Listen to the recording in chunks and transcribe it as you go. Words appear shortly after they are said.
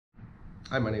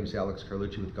Hi, my name is Alex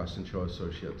Carlucci with Gustan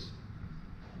Associates.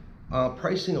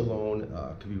 Pricing a loan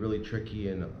can be really tricky,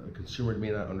 and a consumer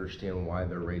may not understand why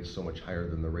their rate's so much higher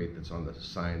than the rate that's on the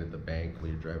sign at the bank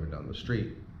when you're driving down the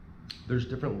street. There's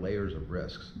different layers of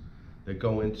risks that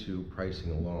go into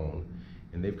pricing a loan,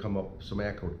 and they've come up, some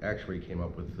actuary came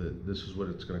up with this is what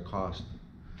it's going to cost.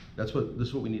 This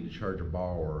is what we need to charge a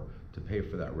borrower to pay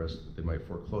for that risk that they might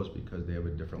foreclose, because they have a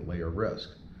different layer of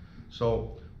risk.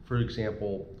 So, for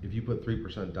example, if you put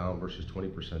 3% down versus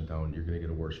 20% down, you're going to get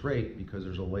a worse rate, because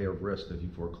there's a layer of risk that if you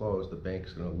foreclose, the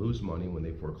bank's going to lose money when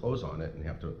they foreclose on it and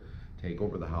have to take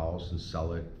over the house and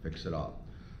sell it, fix it up.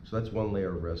 So that's one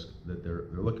layer of risk that they're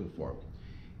looking for.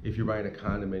 If you're buying a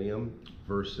condominium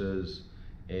versus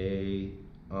a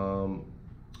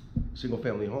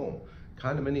single-family home,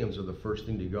 condominiums are the first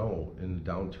thing to go in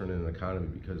the downturn in an economy,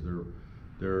 because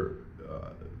they're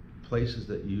places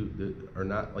that are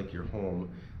not like your home.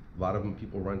 A lot of them,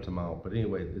 people rent them out, but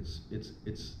anyway, it's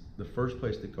the first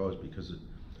place that goes, because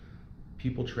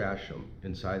people trash them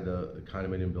inside the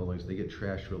condominium buildings. They get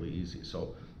trashed really easy,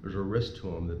 so there's a risk to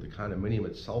them that the condominium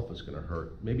itself is going to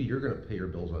hurt. Maybe you're going to pay your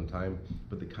bills on time,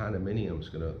 but the condominium is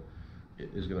going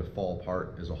to fall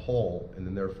apart as a whole, and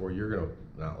then therefore you're going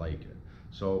to not like it.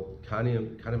 So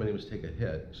condominiums take a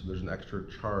hit, so there's an extra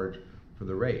charge for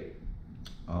the rate.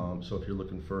 So if you're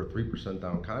looking for a 3%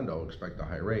 down condo, expect a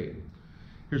high rate.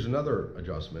 Here's another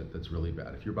adjustment that's really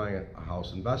bad. If you're buying a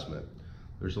house investment,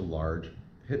 there's a large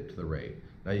hit to the rate.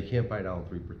 Now you can't buy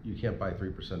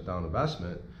 3% down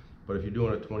investment, but if you're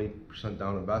doing a 20%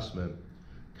 down investment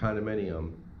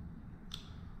condominium,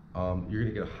 you're going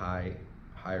to get a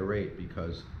high rate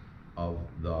because of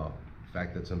the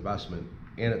fact that it's investment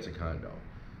and it's a condo.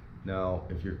 Now,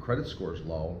 if your credit score is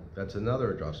low, that's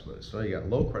another adjustment. So you got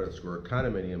low credit score,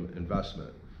 condominium,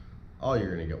 investment. Oh,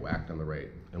 you're going to get whacked on the rate.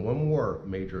 And one more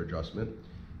major adjustment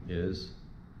is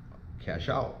cash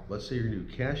out. Let's say you're going to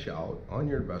do cash out on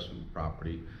your investment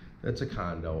property that's a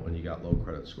condo and you got low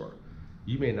credit score.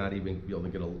 You may not even be able to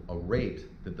get a rate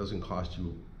that doesn't cost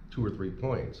you 2 or 3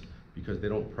 points, because they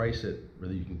don't price it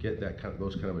where you can get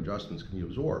those kind of adjustments can be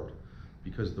absorbed,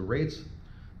 because the rates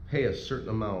pay a certain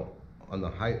amount on the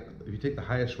high. If you take the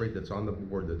highest rate that's on the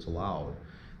board that's allowed,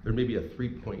 there may be a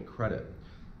 3-point credit.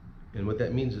 And what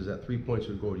that means is that 3 points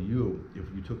would go to you if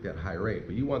you took that high rate.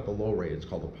 But you want the low rate, it's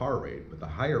called the par rate, but the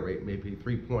higher rate may pay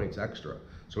 3 points extra.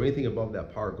 So anything above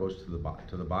that par goes to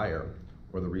the buyer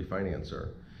or the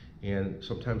refinancer. And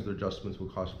sometimes the adjustments will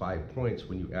cost 5 points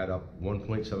when you add up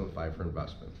 1.75 for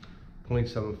investment,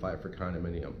 0.75 for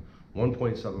condominium,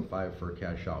 1.75 for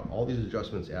cash out. All these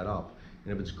adjustments add up,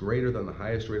 and if it's greater than the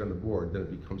highest rate on the board, then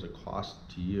it becomes a cost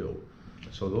to you.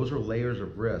 So those are layers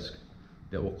of risk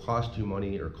that will cost you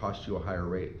money or cost you a higher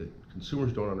rate that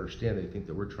consumers don't understand. They think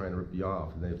that we're trying to rip you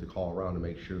off, and they have to call around to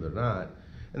make sure they're not,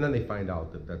 and then they find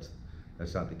out that that's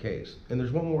not the case. And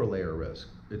there's one more layer of risk.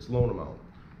 It's loan amount.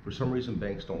 For some reason,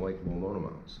 banks don't like loan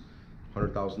amounts.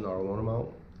 $100,000 loan amount,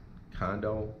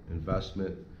 condo,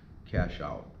 investment, cash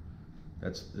out.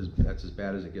 That's as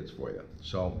bad as it gets for you.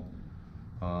 So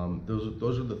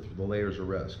those are the layers of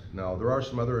risk. Now, there are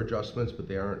some other adjustments, but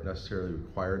they aren't necessarily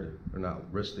required. They're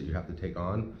not risks that you have to take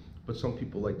on. But some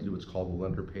people like to do what's called the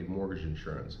lender-paid mortgage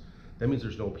insurance. That means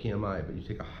there's no PMI, but you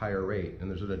take a higher rate, and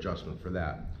there's an adjustment for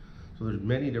that. So there's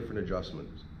many different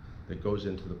adjustments that goes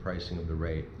into the pricing of the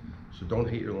rate. So don't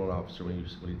hate your loan officer when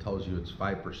he tells you it's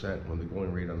 5% when the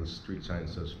going rate on the street sign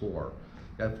says 4.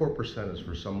 That 4% is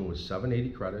for someone with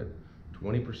 780 credit,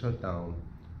 20% down,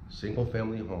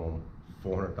 single-family home,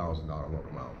 $400,000 loan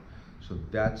amount. So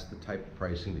that's the type of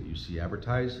pricing that you see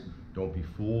advertised. Don't be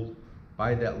fooled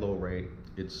by that low rate.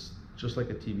 It's just like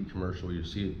a TV commercial where you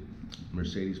see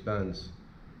Mercedes-Benz,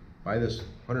 buy this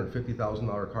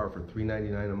 $150,000 car for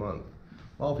 $399 a month.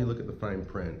 Well, if you look at the fine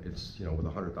print, it's with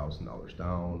 $100,000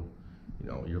 down.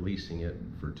 You're leasing it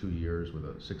for 2 years with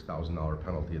a $6,000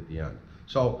 penalty at the end.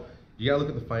 So you gotta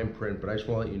look at the fine print, but I just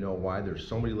want to let you know why there's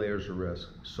so many layers of risk,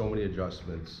 so many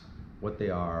adjustments, what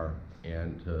they are,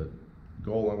 and to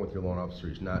go along with your loan officer.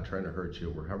 He's not trying to hurt you.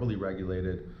 We're heavily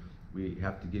regulated. We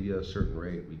have to give you a certain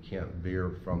rate. We can't veer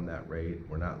from that rate.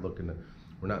 We're not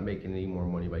making any more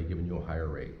money by giving you a higher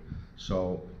rate.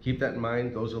 So keep that in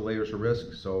mind. Those are layers of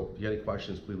risk. So if you have any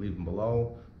questions, please leave them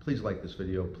below. Please like this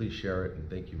video, please share it, and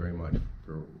thank you very much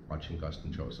for watching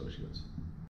Gustan Associates.